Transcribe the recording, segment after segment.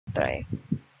Try.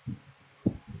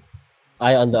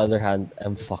 I, on the other hand,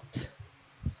 am fucked.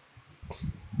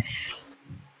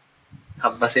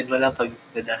 Hampasin mo lang pag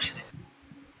nadash.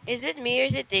 Is it me or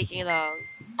is it taking long?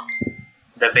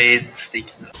 The bait's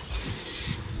taking.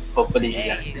 Hopefully he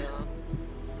There you lands. go.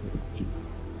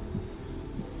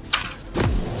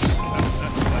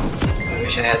 I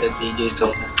wish I had a DJ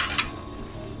Sona.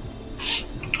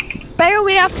 Pero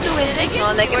we have to win this,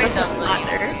 no? Like, it doesn't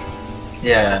matter.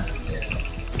 Yeah.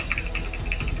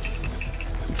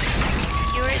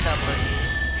 You were double.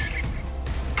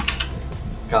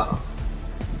 Go.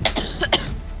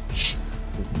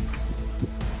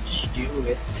 Do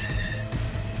it.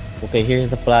 Okay, here's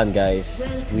the plan, guys.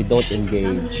 We don't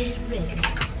engage.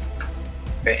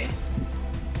 Okay.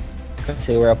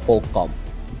 Kasi we're a poke comp.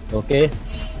 Okay?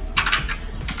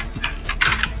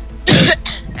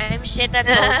 I'm shit at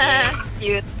poking.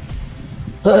 Cute.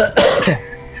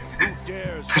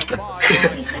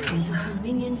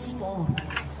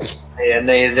 Ayan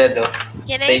na yung Zed, oh.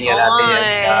 Can I Tingnan natin yan.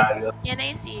 Gago. Can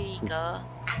I see Rico?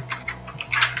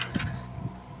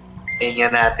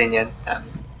 Tingnan natin yan.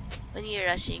 When you're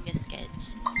rushing a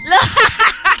sketch.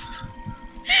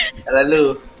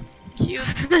 Lalo. Cute.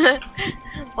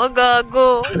 Oh,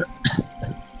 gago.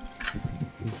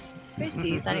 Where's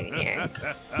he? He's not even here.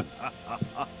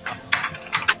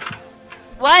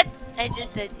 What? I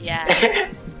just said yeah.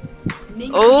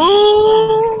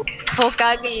 Oh!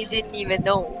 Hokage, you didn't even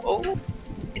know. Oh!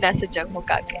 Sinasadyang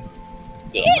Hokage.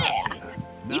 Yeah!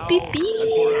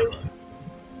 Yippee!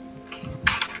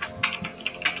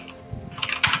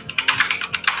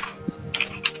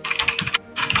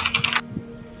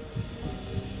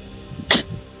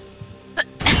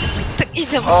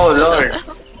 Oh, Lord.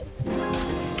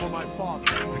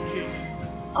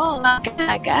 Oh my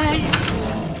god, guys.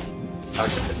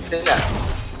 Pagkat sila.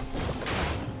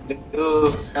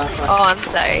 Oh, Oh, I'm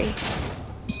sorry.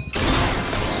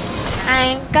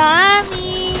 I'm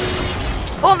coming.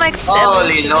 Oh my god.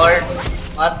 Holy Lord.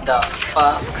 What the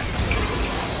fuck?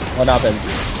 What happened?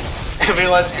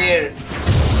 Everyone's here.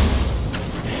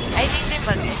 I think they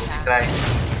bug this Jesus out. Christ.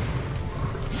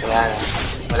 Wala na.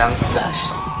 Walang flash.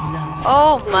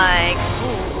 Oh my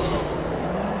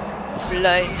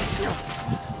blind soup.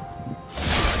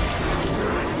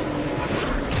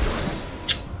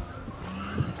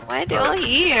 Why are they all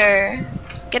here?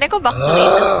 Can I go back to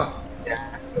later?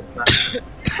 Yeah.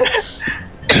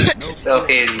 It's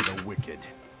okay, Rico.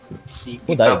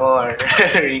 Who died? Or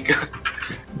Rico.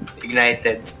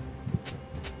 Ignited.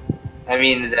 I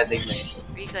mean, Zed ignited.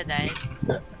 Rico died.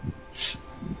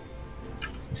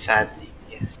 Sadly,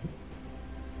 yes.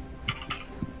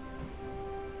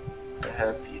 To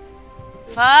help you.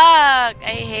 Fuck!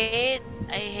 I hate.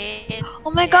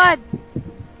 Oh my god!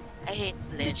 I hate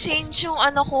To Blitz. change yung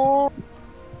ano ko.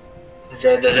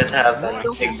 Zed doesn't have an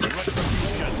No. ignite.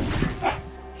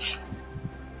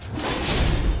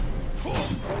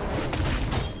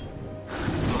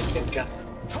 Good ka.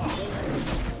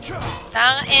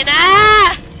 Tang ina!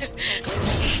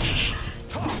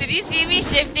 Did you see me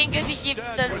shifting because he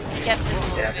kept on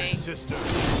moving?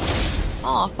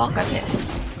 Oh, fuck at this.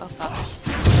 Oh fuck.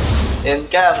 Yan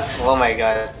ka. Oh my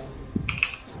god.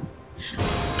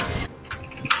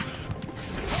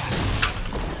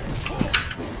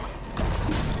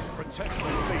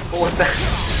 Puta.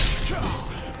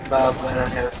 Baba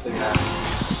ng health ko na.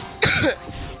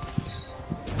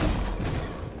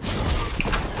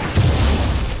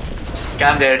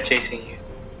 Cam, they're chasing you.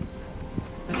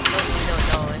 No, you don't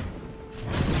know it.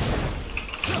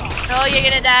 No, you're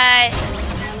gonna die!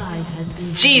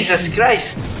 Jesus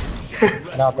Christ!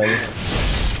 What happened?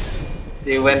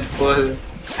 They went full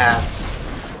ham.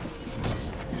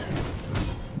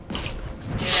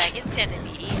 You're like, it's gonna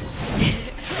be easy.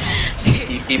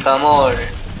 EP pa more.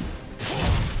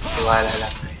 Wala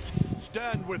lang.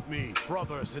 Stand with me,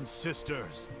 brothers and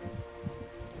sisters.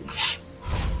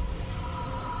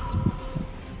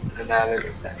 Nanalo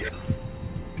rin tayo.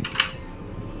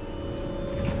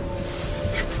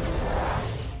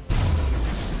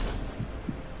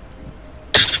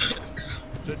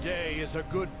 Today is a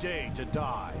good day to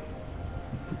die.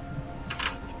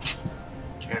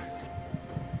 Sure.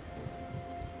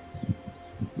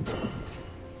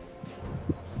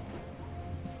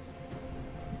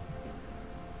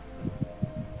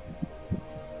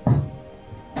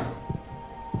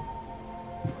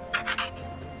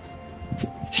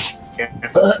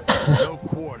 Careful. No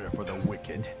quarter for the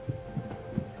wicked.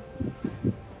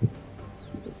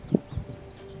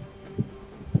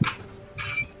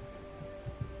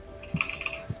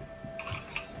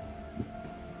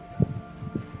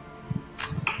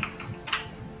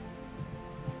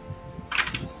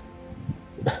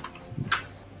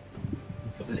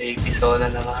 AP solo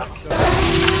na nga.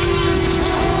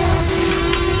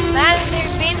 Man, their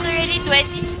pain's already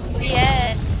 20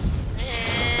 CS.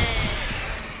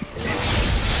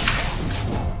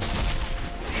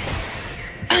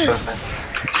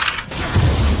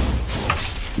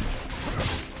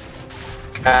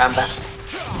 Kamba.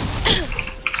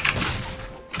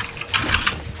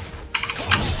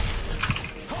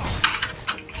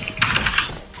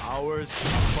 Ours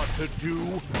but to do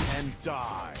and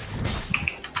die.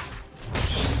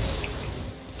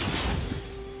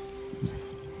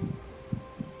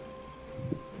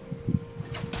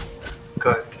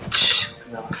 Good.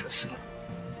 Nakasus.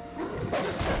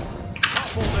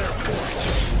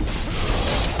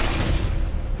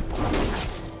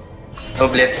 No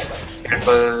blitz.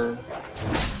 Careful.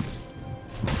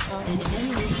 An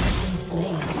enemy has been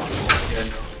slain. Yun.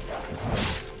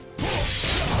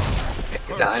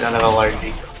 Kailangan na naka-ward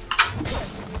dito.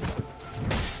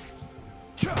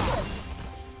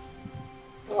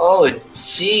 Oh,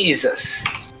 Jesus!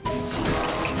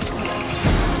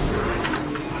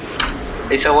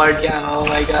 It's a ward cam, oh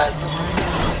my god.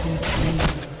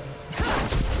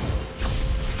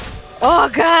 Oh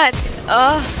god!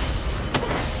 Oh,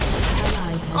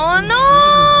 oh no!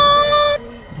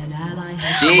 An ally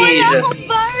has Jesus!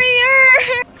 Barrier!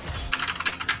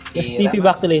 Just TP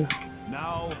back to lane.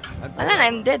 Now and Wala na,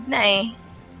 I'm dead na eh.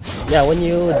 Yeah, when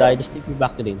you die, just TP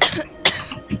back to lane.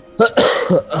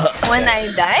 When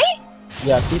I die?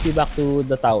 Yeah, TP back to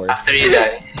the tower. After you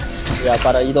die, Yeah,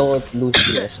 para you don't lose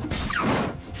the rest.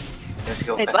 let's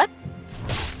go Wait, back. what?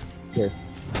 Here.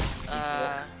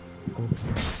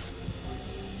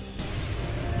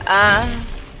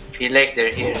 Feel like they're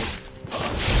here. I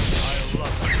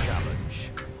love the challenge.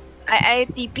 I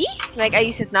TP? Like I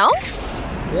use it now?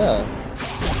 Yeah.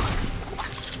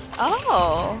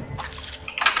 Oh.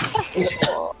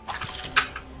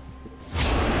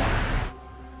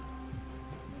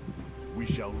 We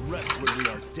shall rest when we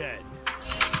are dead.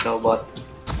 No bot.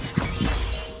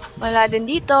 Wala din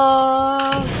dito.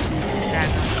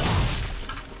 Dragon.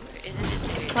 Isn't it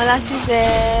weird? Wala si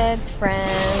Zed,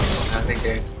 friend. I think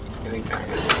they're doing that.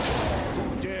 Who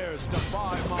dares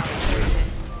defy my will?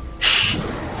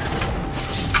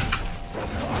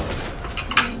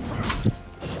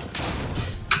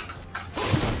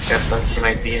 Careful, he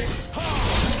might be here.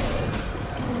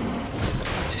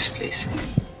 Just place it.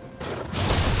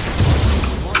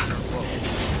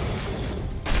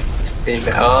 Stay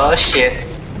back. Oh shit.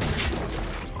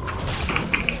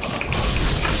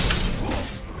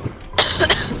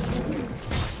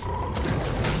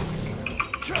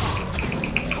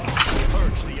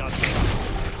 Purge the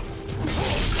unseen.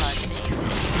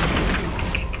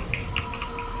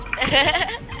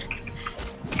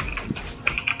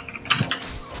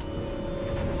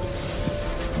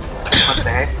 What the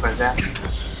heck was that?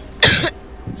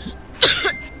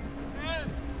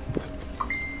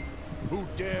 Who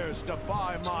dares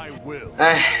defy my will?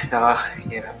 Ay, no,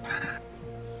 give up.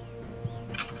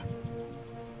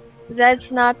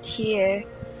 Zed's not here.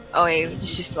 Oh wait, we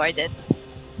just used warded.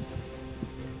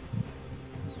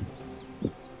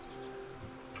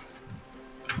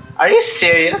 Are you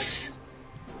serious?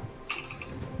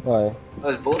 Why? That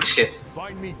was bullshit.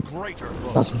 Find me greater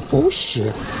foes. That's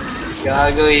bullshit.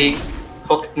 Gago, he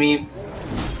hooked me.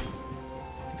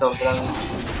 Sobrang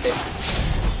tip.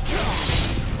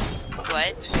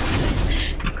 What?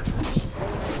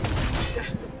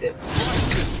 Just the tip.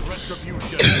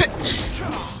 Retribution.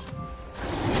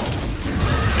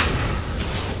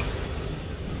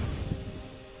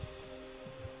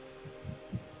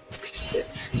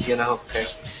 Splits. He's gonna hook her.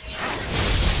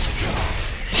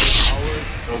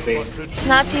 No babe. It's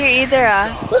not here either, ah.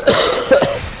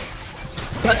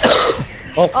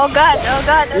 Oh. Oh god, oh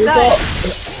god, oh Ito. god.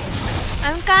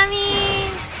 I'm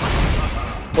coming!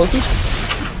 Ulti.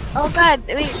 Oh god,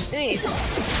 wait.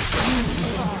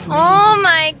 Oh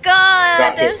my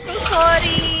god, I'm so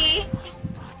sorry.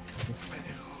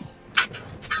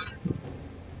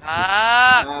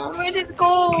 Ah! Where did it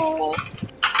go?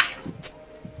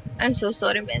 I'm so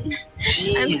sorry, man.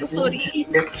 I'm so sorry.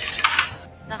 Let's.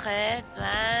 Sakit,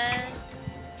 man.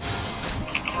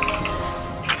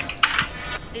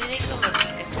 Dinig ko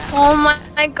mag-isa. Oh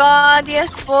my god,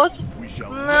 yes, both. We shall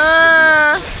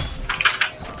Nah.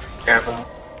 Careful.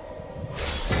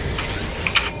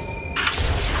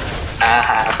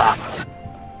 Fuck.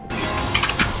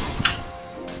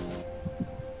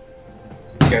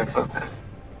 Careful.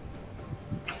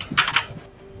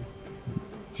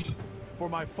 for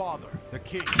my father, the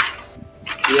king.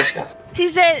 CS ka. Si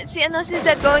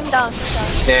Zed going down.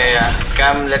 Yeah.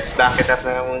 Cam, let's back it up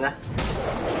na lang muna.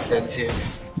 Let's see.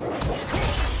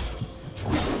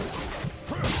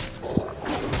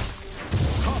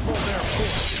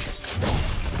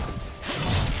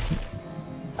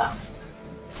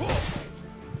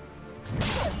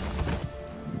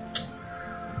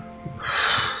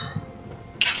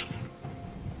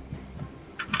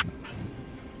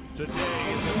 Today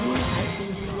Has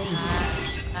been slain.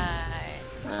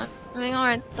 Having a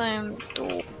hard time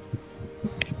to.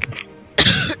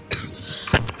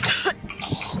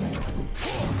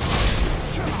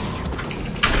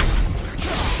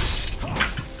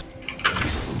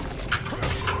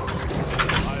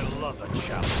 I love a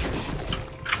challenge.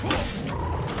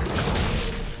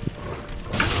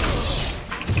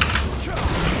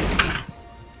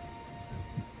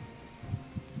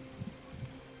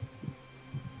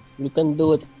 You can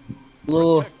do it.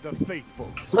 Blue. Protect the faithful.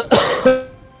 Not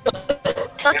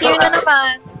here na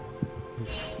naman.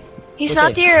 He's Okay.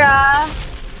 not here, ah.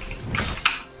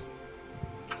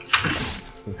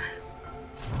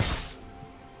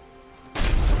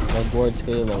 Mag-wards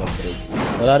kayo mga break.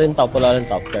 Wala rin top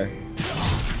care.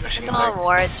 I don't have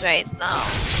wards right now.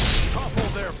 Topple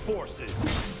their forces.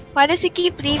 Why does he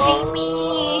keep leaving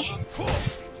me?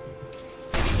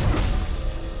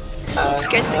 I'm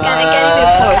scared they're gonna get me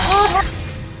pushed.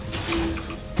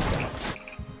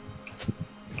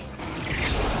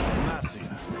 Massey.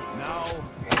 Now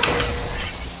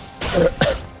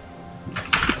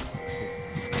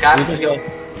Got Dito siya. you.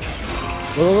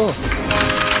 Go.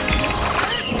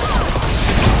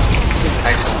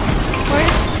 Nice one.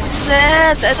 Where's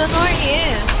Zed? I don't know where he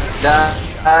is. No.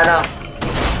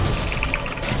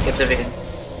 Get the vision.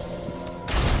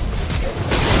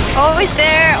 Oh, he's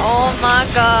there! Oh my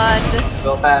god.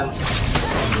 Go fam.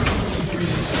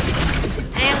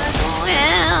 I want to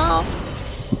help.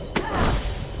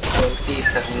 Multi,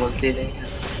 sa multi lang yan.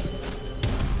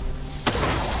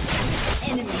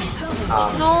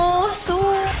 No, so.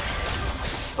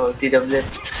 Multi the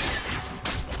blitz.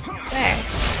 Where?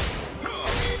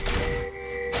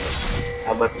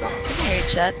 Abot lang. Can I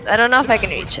reach that? I don't know if I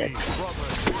can reach it.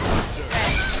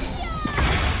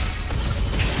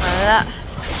 Wala.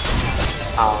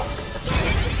 That's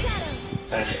good.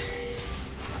 Perfect.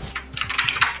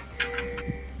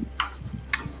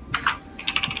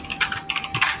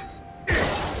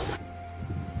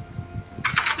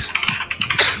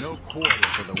 no quarter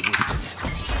for the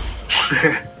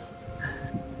wicked.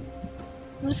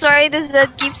 I'm sorry, this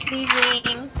Zed keeps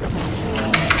leaving.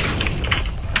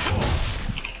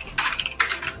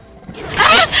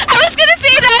 I was gonna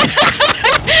say that!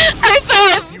 High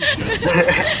five!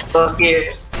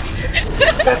 Okay.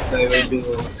 That's why we do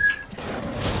those.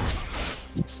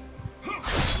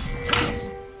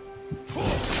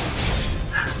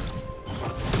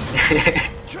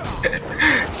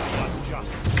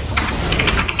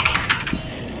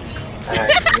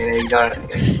 Alright, I'm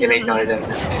gonna ignore them.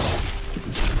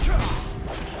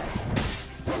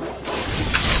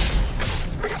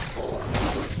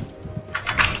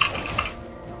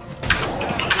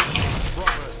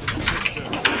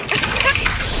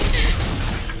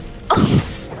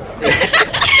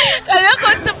 Kala ko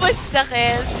tapos na,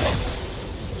 Ken.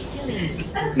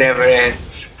 Never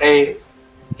ends. Hey,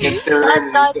 it's still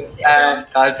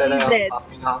Thoughts are Zed.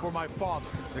 popping off. For my father,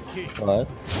 the king. What?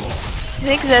 I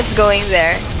think Zed's going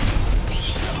there.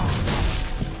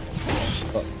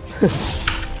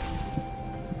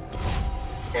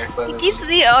 Careful. He keeps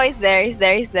the. Oh, he's there, he's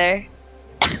there, he's there.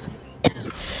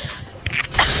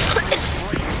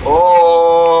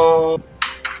 Oh!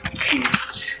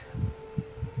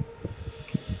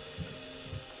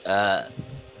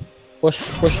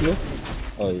 Push me.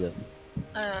 Oh, yeah.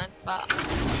 Pa.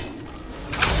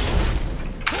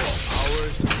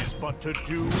 Ours is but to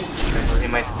do. He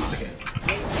might. Okay.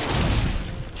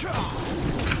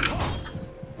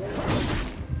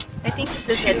 I think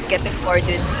the Zed's getting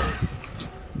boarded.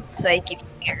 So I keep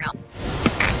looking around.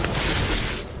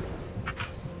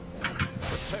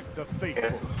 Protect the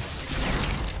faithful.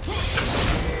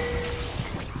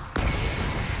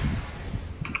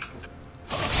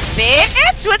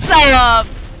 Bitch, what's up?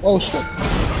 Oh shit.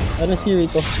 I don't see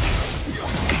Rico.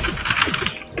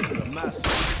 The master.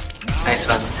 Nice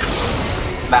one.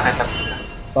 Bakit up?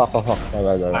 Fuck. My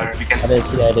bad. Or we can. I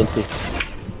didn't see.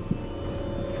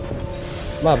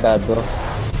 My bad, bro.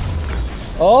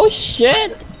 Oh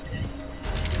shit!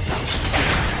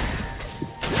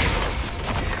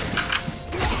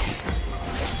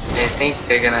 I think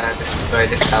they're gonna destroy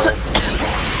this tower.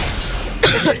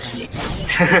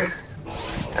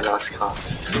 It's a lost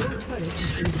cause.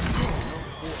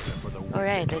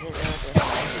 Alright, I didn't know this.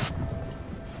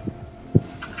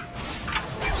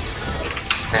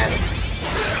 Then,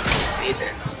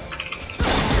 later.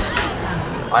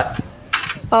 What?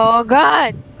 Oh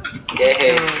god!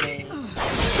 Yay!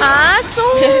 Aso!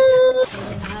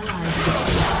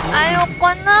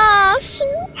 Ayoko na! Aso!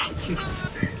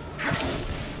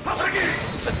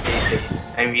 But basic,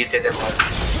 I muted them all.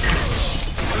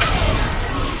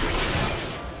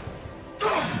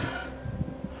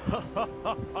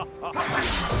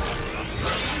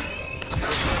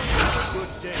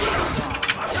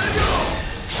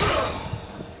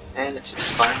 It's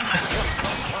just fun.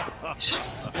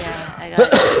 Yeah, I got it.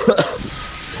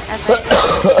 That's why I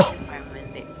didn't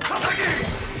environment thing.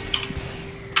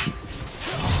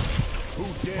 Who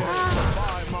dares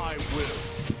defy my will?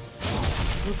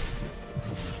 Oops.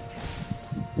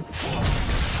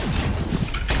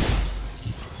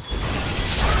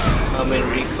 I'm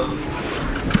Enrico.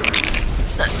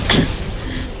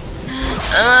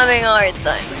 I'm having a hard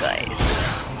time, guys.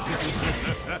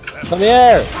 Come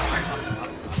here!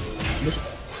 This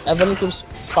Evelyn keeps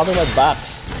stopping my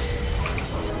backs.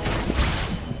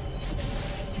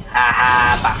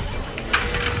 Haha, back.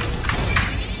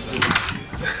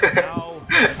 Now,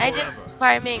 I just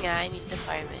farming. I need to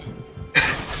farm it.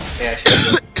 Yeah,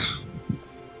 sure.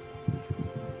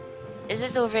 Is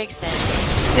this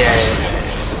overextended? Yeah.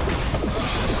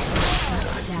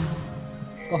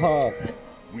 Oh,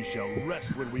 we shall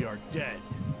rest when we are dead.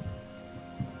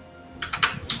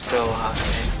 So,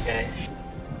 guys.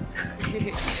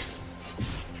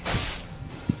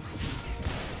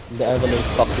 the Evelyn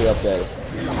fucked me up, guys.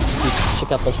 She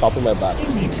kept on stopping my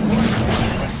backs.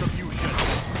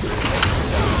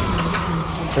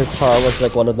 Her char was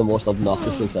like one of the most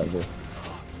obnoxious things ever.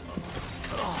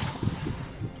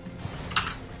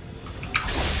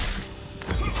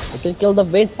 I can kill the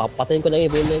Vayne. Papatayin ko lang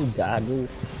yung Vayne na yung gago.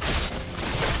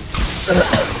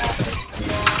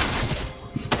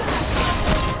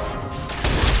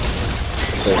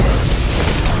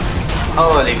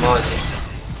 Holy moly.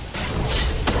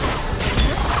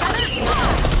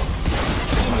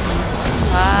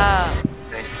 Wow.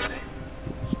 Nice try.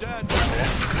 Stand up,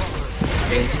 brothers.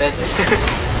 Vince fed.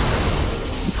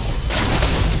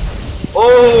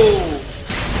 Oh!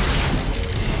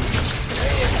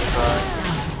 Damn, son.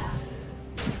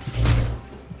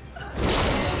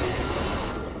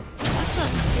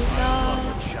 Asan sila?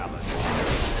 Challenge.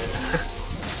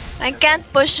 I can't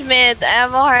push mid. I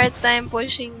have a hard time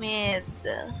pushing mid.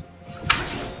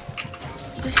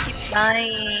 Just keep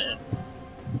dying.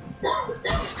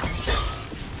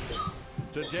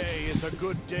 Today is a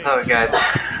good day. Oh god.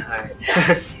 Alright.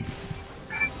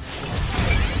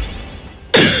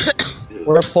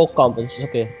 We're a poke comp. It's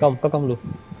okay. Come, Lu.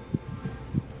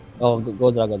 Oh,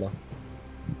 go Dragon now.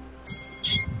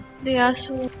 The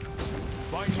Yasuo.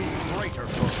 Find me greater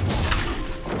foes.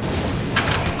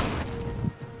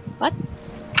 What?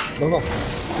 Go.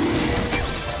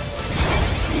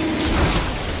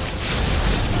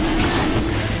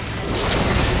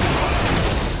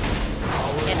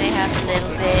 Can I have a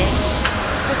little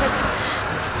bit?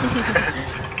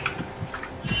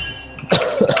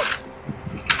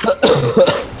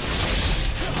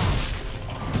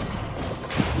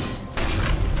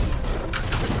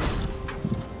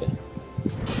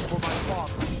 For my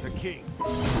father, the king.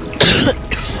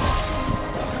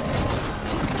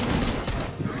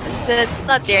 It's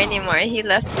not there anymore. He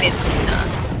left mid.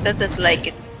 Doesn't like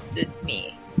it with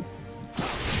me.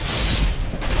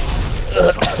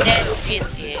 Dead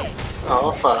kids here.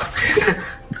 Oh fuck.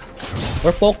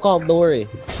 We're poke comp, don't worry.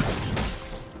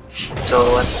 So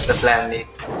what's the plan, Nate?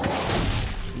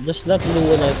 Just let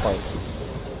Lu and I fight.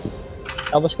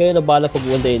 Tapos kayo na bala pag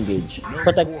when they engage.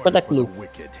 Protect For the Lu.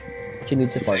 wicked. She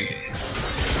needs to farm.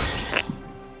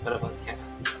 What about Ken?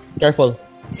 Careful.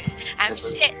 I'm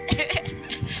shit.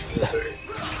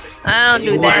 I don't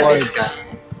do You that. want this guy.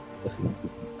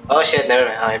 Oh shit, never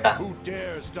mind. Okay, back. Who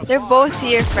dares defy They're both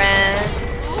here,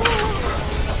 friends.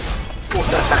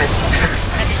 Ang sakit.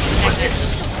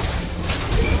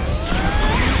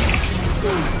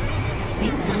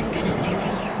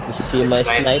 You see my It's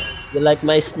fine. snipe? You like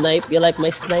my snipe? You like my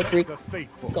snipe, the Rico?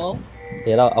 faithful?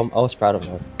 Yeah, I was proud of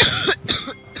her.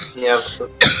 Yeah.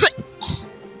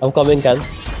 I'm coming, Ken.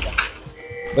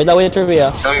 Wait now, wait,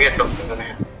 trivia. Don't get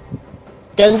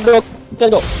hooked. Ken, go! Ken,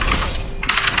 go!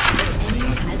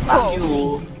 Fuck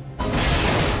you.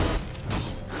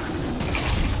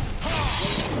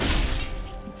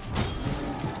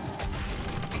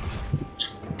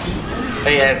 Oh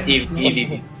yeah,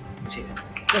 EV.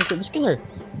 Yeah, just kill her.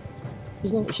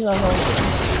 She's not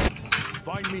harming.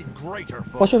 Find me greater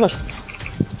Push, foes.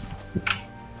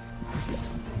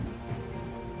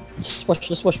 push.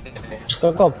 Just push.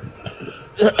 Come.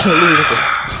 Leave it.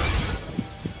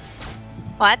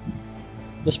 What?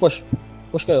 Just push.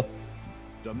 Push kayo.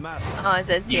 Damascus. Oh,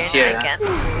 it's here. It's here, I can't.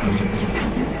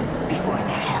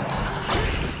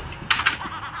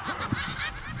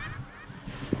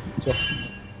 So,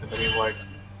 Reward.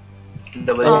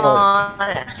 Double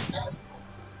Oh.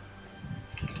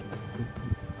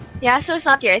 Yasuo's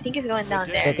not here. I think he's going down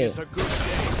there. okay. It's a good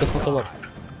day. Come on.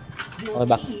 Your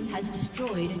back. team has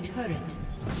destroyed a turret.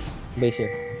 Base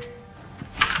here.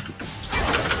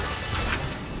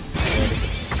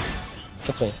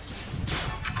 Okay.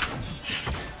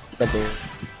 Okay.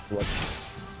 What?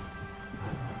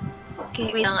 Okay,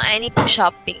 wait lang. I need to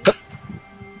shopping.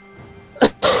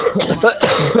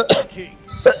 King.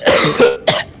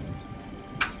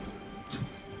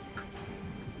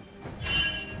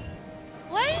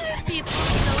 Why are people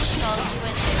so salty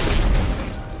when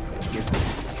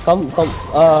Come, they come,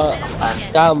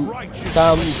 Righteous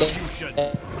come, retribution.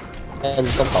 and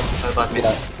come. What about me?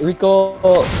 Yeah. Rico.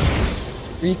 Oh,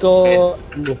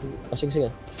 sige.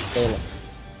 Kaya na.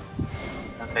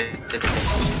 Okay.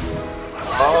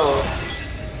 Oh.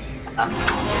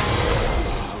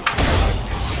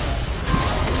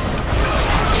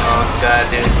 Oh god,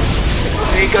 dude.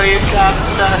 Rico, you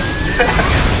trapped us.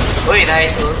 Uy,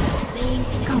 nice.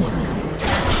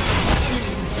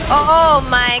 Oh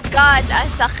my god, ang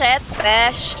sakit,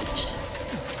 besh.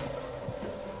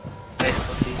 Nice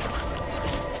cookie.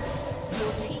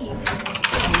 Your team has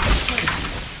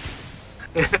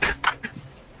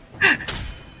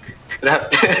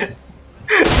Trapped.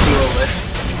 Lumabas.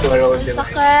 Tumaroon Ang din.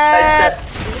 sakit.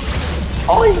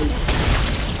 Oy!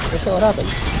 What's what happened?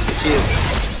 Shield.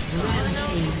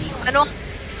 Ano?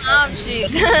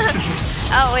 Shield.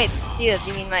 Oh, wait. Shield.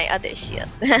 You mean my other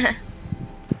shield.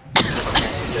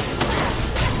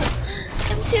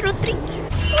 M03.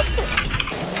 Also.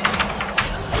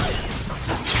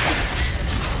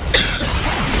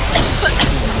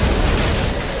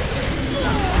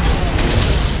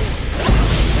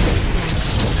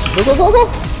 Go!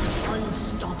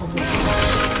 unstoppable.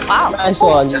 Wow. Nice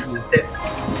one. You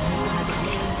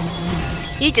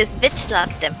just bitch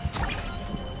slapped them.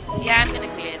 Yeah, I'm gonna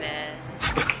clear this.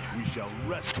 We shall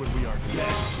rest when we are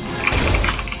dead.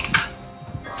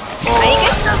 Are you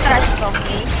guys still trash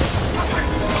talking?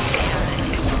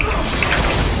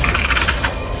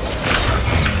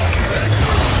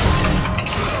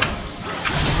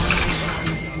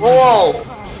 Whoa!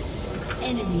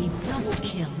 Enemy double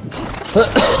kill.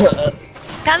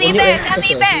 Gummy bear!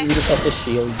 Gummy bear! He resets his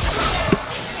shield.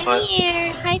 I'm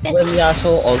here! Hi, When bestie.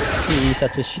 Yasuo ults, he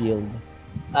resets his shield.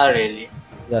 Ah, really?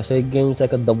 Yeah, so he gains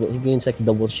like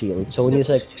double shield. So when he's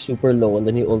like super low and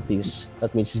then he ultis,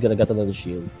 that means he's gonna get another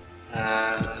shield.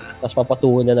 Tapos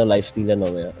papatungan niya ng lifesteal na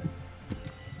mamaya.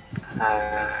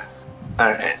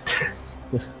 Alright.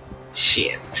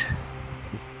 Shit.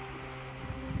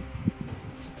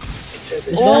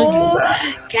 Oh!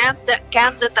 Camp the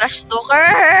trash talker!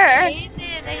 I hate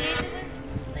it. I hate it when,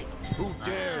 like, Who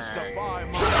dares defy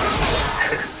my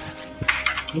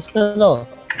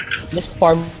Just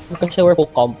farm kasi we're full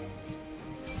comp.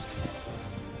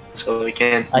 So we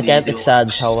can't. I can't do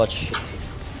exage how much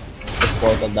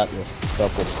important that is to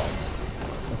a full comp.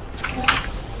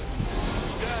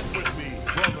 stand with me,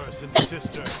 brothers and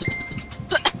sisters?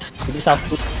 You just have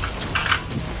to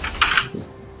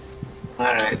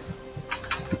Alright.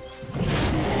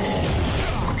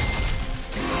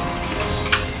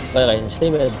 okay, stay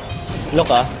mid. Look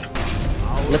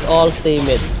let's all stay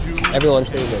mid. Everyone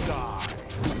stay mid.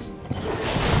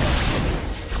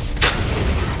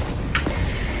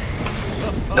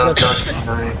 Don't.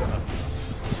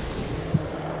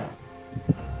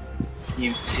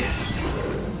 You too.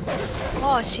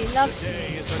 Oh, she loves me.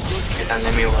 Today is a good Wait,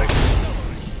 let me work this.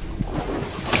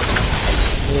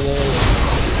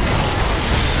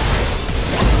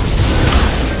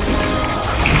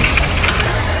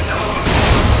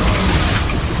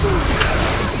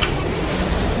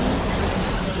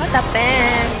 What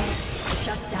happened?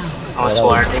 Shut down. I was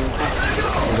warning.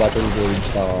 We got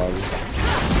engaged on.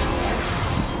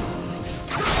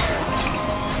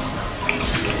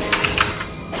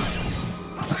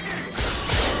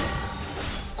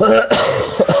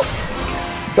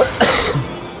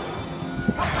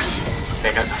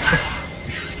 Teka.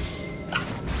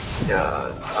 Yeah.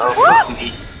 Oh, fuck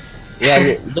me.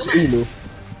 Yeah, just Ilu.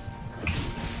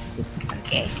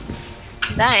 Okay.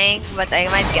 Dying, but I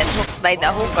might get hooked by the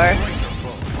hooker.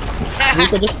 You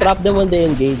can just trap them when they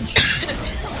engage.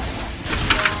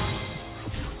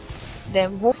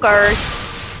 Them hookers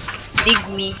dig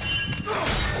me.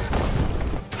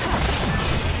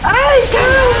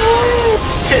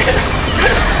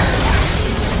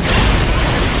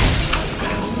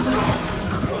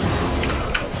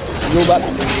 Lu back.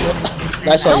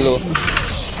 Nice one, Lu.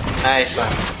 Nice one.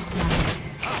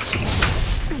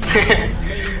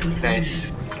 Nice.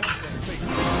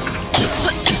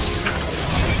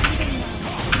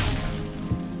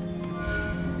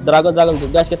 Dragon.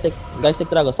 Guys, take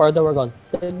dragon. Farther we're gone.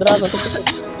 Take dragon.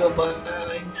 Go,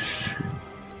 boys.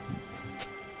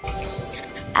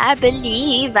 I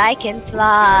believe I can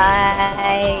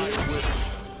fly.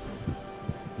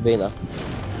 Vayne.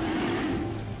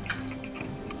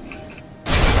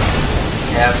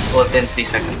 have ult in 3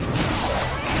 seconds.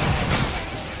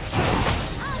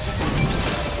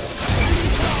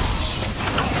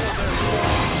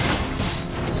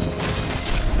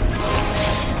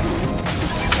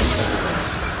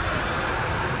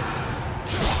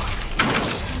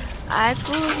 I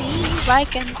believe I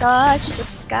can touch the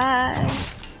sky.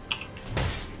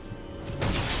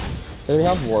 Can we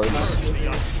have wards?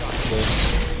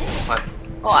 What?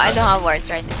 Oh, I don't have words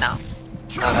right now.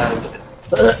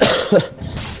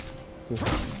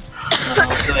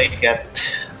 What do I get?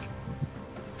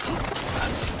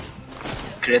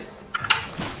 Crit.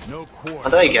 No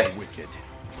What do I get? wicked.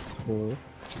 Hmm.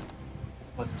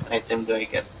 What item do I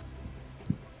get?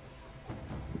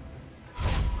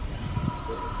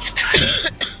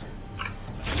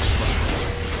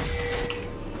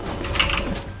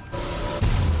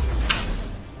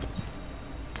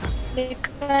 Hindi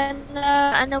ka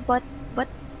na, ano, but,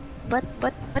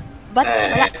 wala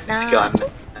na. Let's go.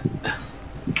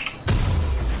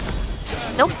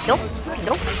 Nope.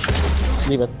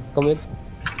 Just leave it. Come with.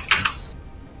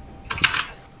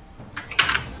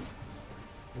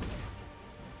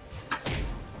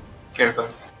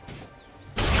 Careful.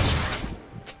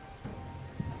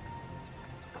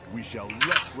 We shall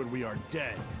rest when we are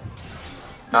dead.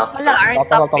 Top. Wala,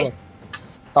 aren't Top. top is.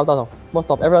 Top. Come on,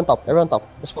 top. Everyone top.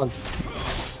 Respond.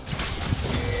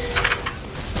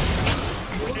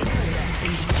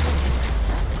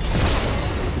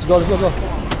 Let's go.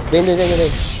 Dane.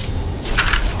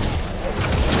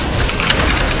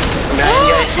 Behind,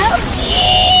 guys. Help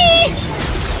me!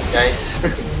 Guys.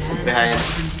 Behind.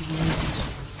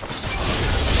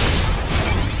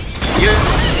 You.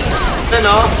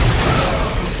 Ano?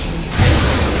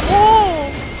 Oh,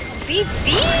 BB!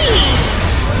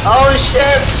 Oh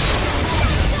shit!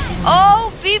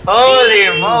 Oh, BB! Holy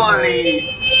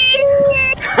moly!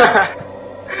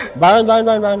 Baron.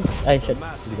 Ay, shit.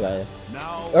 Hindi ko kaya.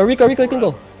 Now, Rico, you can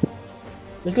go.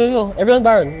 Let's go. Everyone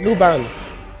Baron. Blue Baron.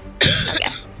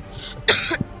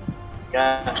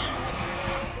 Yeah.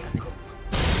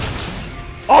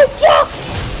 Oh, fuck!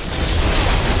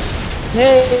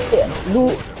 Hey,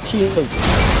 blue shield.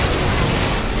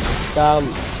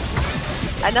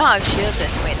 I don't have shield then.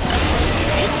 Wait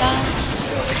lang.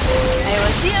 I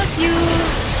will shield you.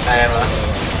 Kaya mo.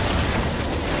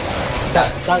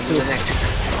 Thank you. Next.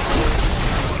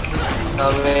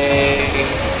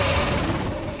 Coming.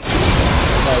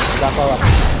 Guys, back up.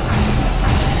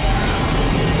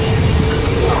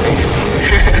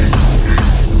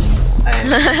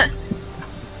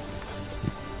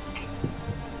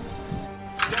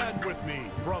 stand with me,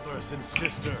 brothers and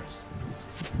sisters.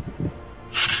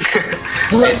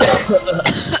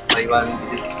 I want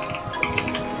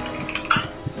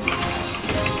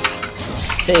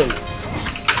Same.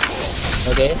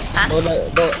 Okay? Huh?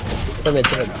 Go. Come in.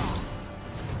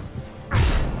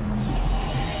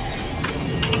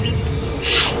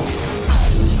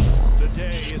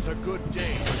 Today is a good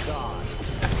day for God.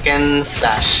 can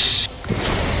flash.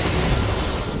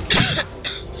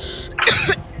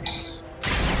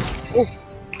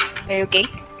 Are you okay?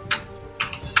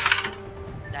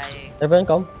 Dying. Everyone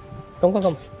come.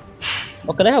 Come.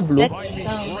 Oh, can I have blue? Let's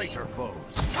Finding greater foes.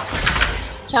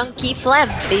 chunky phlegm,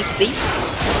 baby.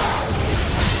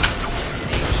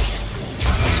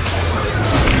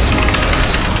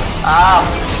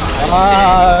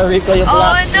 Ah! Rico, you Oh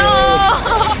blocked. no!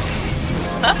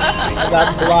 I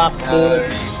got blocked, dude.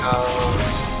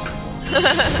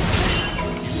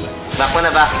 Back mo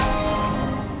na back.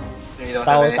 You don't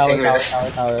have anything with us.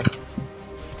 Tower.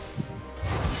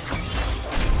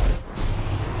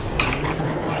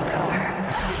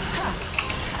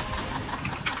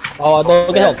 Oh, don't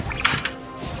get help.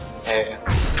 Eh,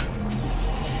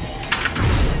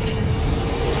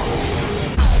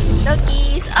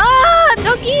 Doggies! Ah!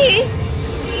 Doggies!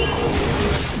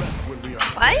 Rest when we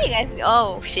are Why you guys?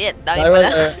 Oh shit! Doggy Everyone,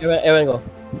 pala. everyone go.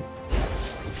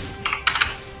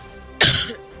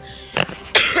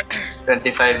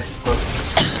 25.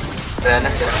 Wala na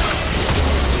sila.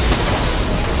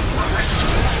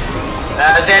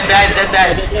 Zed died!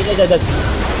 Dead.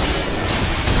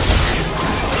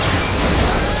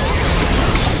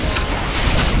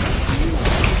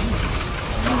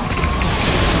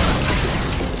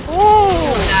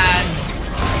 Ooh! Dad.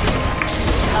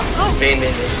 Vayne.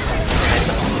 Nice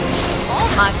one. Oh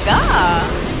my god!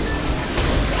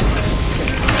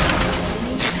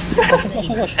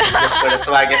 Just for the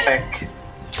swag effect.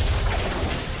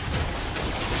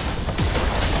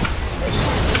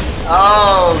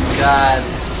 Oh god.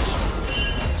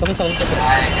 Sakit.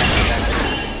 Ay,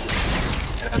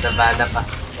 pero nabada pa.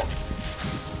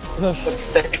 Gosh.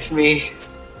 Protect me.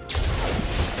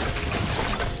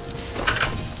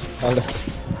 That's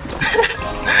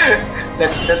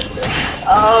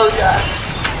oh god.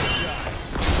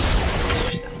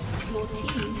 Your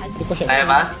team has Hindi ko siya. Kaya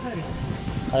ba?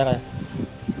 Kaya.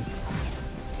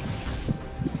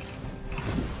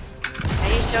 Are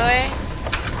you sure?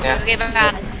 Yeah. Okay,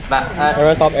 back.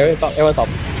 Everyone top. Everyone top.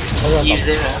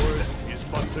 Use it. Is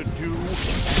but to do.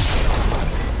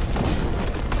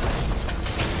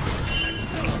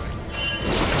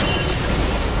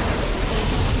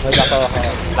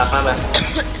 Back naman.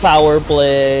 Power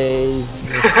plays.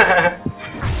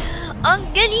 Ang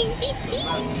galing, Pipi!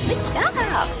 Good job!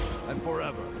 And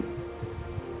forever.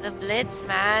 The Blitz,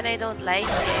 man. I don't like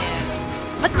it.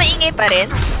 Ba't maingay pa rin?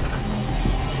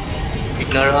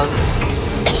 Ignore all.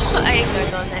 Ay, ignore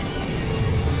ko na.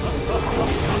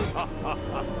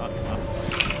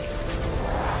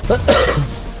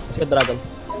 Let's get dragon.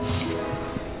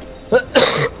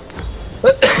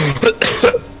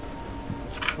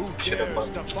 Who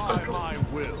dares defy my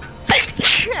will?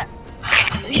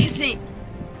 Excuse me.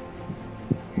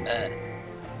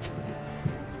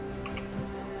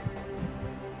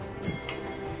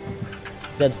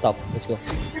 Zed's top. Let's go. We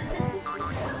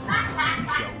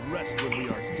shall rest when we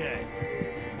are dead.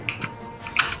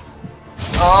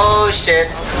 Oh shit.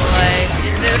 Like,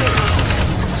 you do.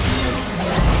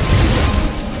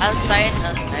 I'll start.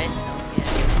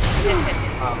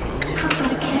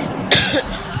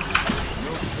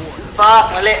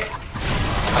 Fuck, mali.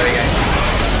 Sorry guys.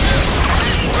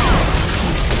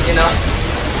 You know.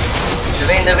 The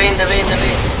vein. The vein.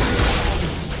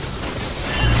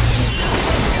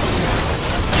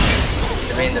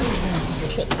 Oh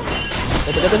shit.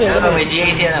 Ano, may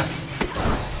GAC ano.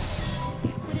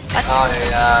 Oh,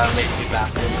 may feedback.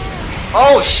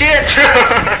 Oh shit!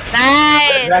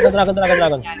 Nice! Dragon. I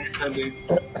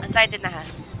started na ha.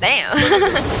 Damn.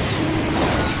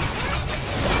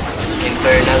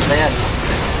 Infernal na yan.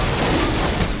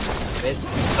 Mid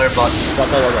or bot?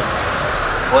 What?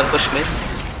 One push mid?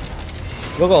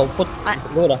 Go. What?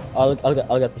 Go na. I'll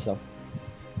get this now.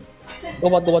 Go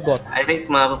bot. I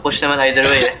think mapupush naman either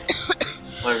way eh.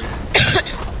 Or...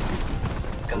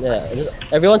 Yeah.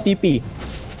 Everyone TP.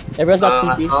 Everyone's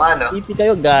got TP. ano? TP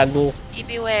kayo, gago.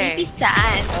 TP where? Pipi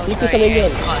saan? Oh, TP sa sorry.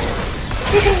 minion.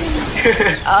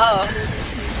 Oh.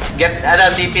 Get,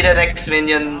 TP the next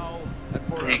minion.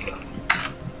 There you go.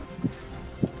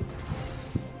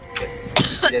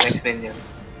 Get the next minion.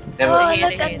 Never. Oh, Here,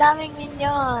 look, here. ang daming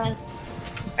minion.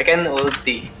 I can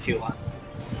ulti if you want.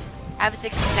 I have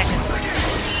 60 seconds.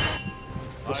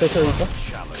 Search your rito.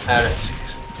 Alright.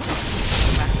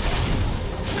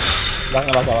 Baka.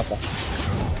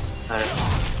 Alright.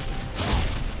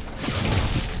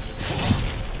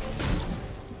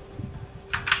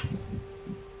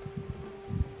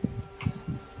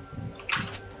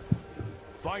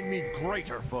 Find me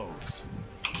greater foes.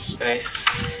 Guys.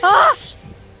 Ah!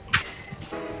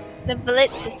 The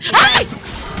blitz is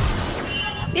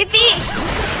Pipi!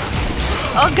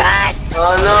 Oh god!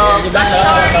 Oh no!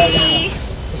 Sorry!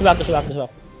 Just back.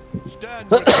 Stand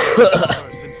with me,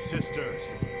 brothers and sisters.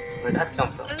 Where'd that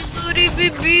come from? I'm sorry,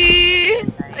 baby!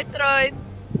 I tried.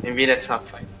 Maybe let's not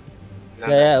fight. No,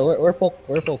 Yeah, we're poke.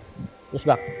 Just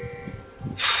back.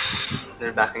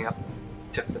 They're backing up.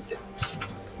 Took the blitz.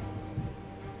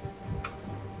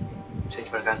 Sage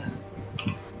Morgana.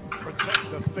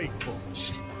 Protect the faithful.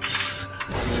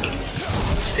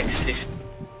 650.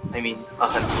 I mean,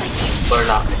 100. For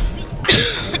nothing.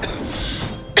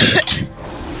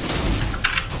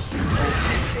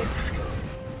 6.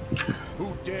 Who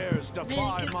dares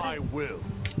defy my will?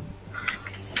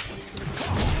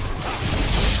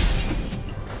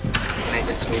 I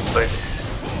just wait for this.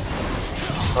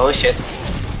 Oh shit.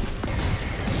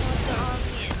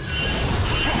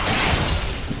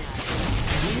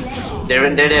 They're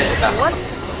there. What?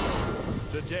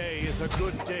 Today is a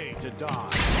good day to die.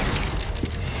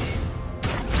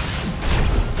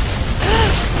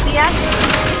 Yes.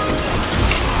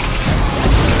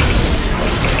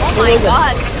 Oh my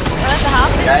god. What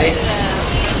happened? Guys.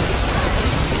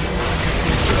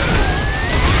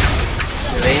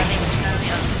 Really?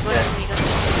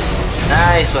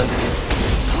 Nice one.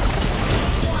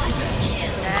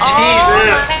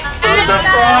 Jesus! What the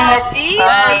fuck?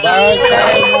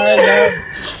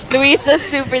 Luisa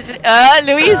super.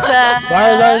 Luisa!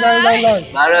 Darn.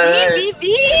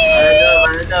 Baby!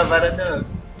 Barado.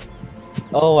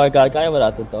 Oh my god, kaya ba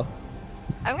natin to?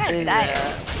 I'm gonna die.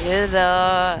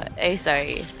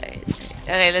 Sorry.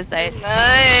 Okay, let's start.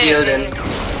 Nice. Shielding.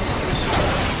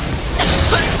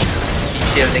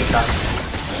 Shielding top.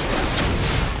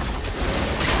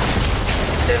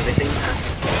 Everything.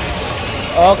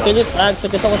 Oh, kill it, tank.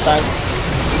 Sige, ako tank.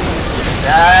 Me.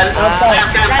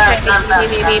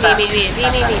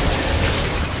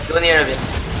 Go near a bit.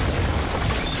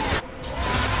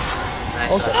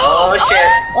 Nice Okay. one. Oh shit!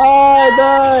 Oh, I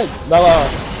died! Bawa.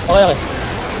 Okay.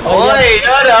 Oy,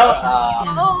 no!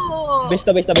 Oh! Base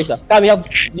na. Cam, you have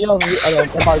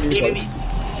power You recall.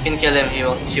 can kill him,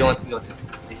 she won't go to.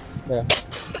 Yeah.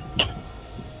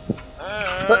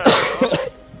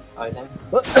 Okay, then.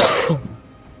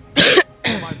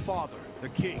 My father, the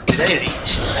king. Did I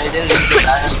reach? I didn't reach the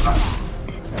last one.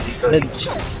 Did-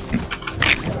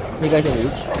 You guys can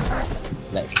reach?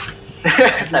 Nice.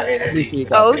 At least we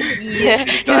Oh, can. yeah.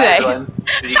 Last one.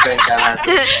 Rico and Kamas.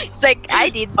 It's like, I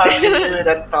did.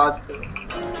 That thought.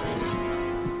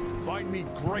 Find me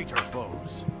greater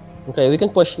foes. Okay, we can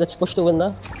push. Let's push to win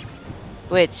na.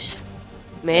 Which?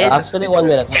 Mid? Actually, 1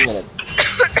 minute.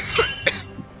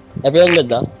 Everyone mid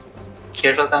na.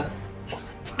 Careful, Tam.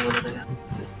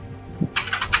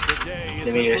 Today is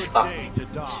Let me a restock. good day to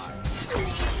die.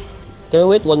 Can we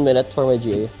wait 1 minute for my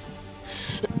GA?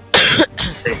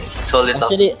 Let's hold it up.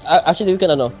 Actually, we can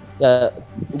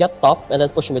get top and then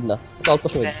push mid na. I'll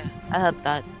push mid. I'll help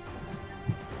that.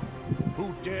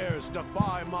 Who dares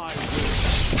defy my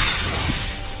will?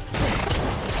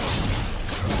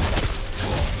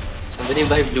 Somebody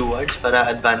buy blue wards para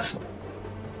advance.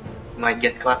 Might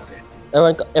get caught there.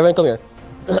 Everyone come here.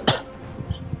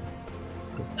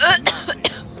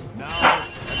 Now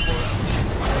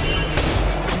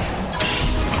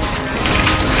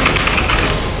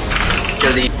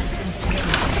Kill the...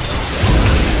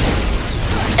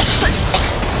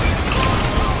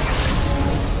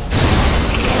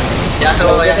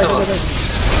 Yasuo. Let's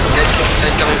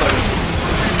coming for me.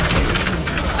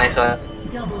 Nice one.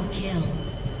 Double kill.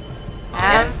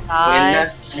 I'm Win na.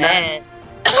 dead.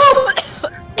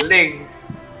 Huling.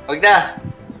 Huwag na.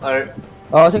 Or...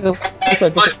 Oh, sige.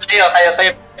 Push kayo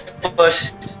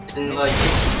push.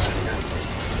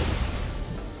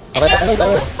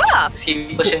 Okay.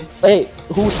 See, push him. Hey,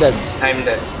 who's dead? I'm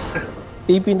dead.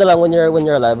 TP na lang when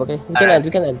you're alive, okay? We can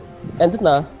Alright. end. End it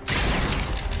na.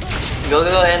 Go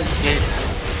and yes.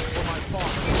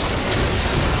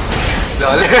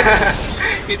 Lol.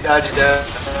 He dodged the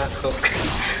hook.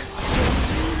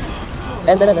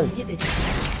 End. Inhibited.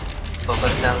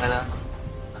 Focus lang ka lang.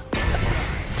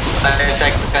 5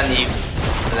 seconds can Eve.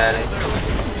 Wala rin.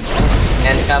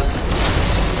 End camp.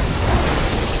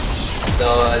 So,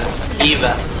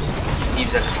 Eva.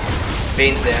 Eve's at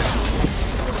Vayne's there.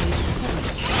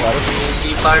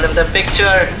 Be part of the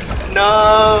picture!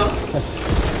 No!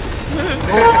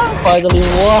 Finally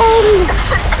won!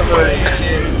 Holy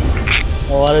shit.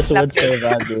 I wanted to win so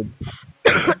bad, dude.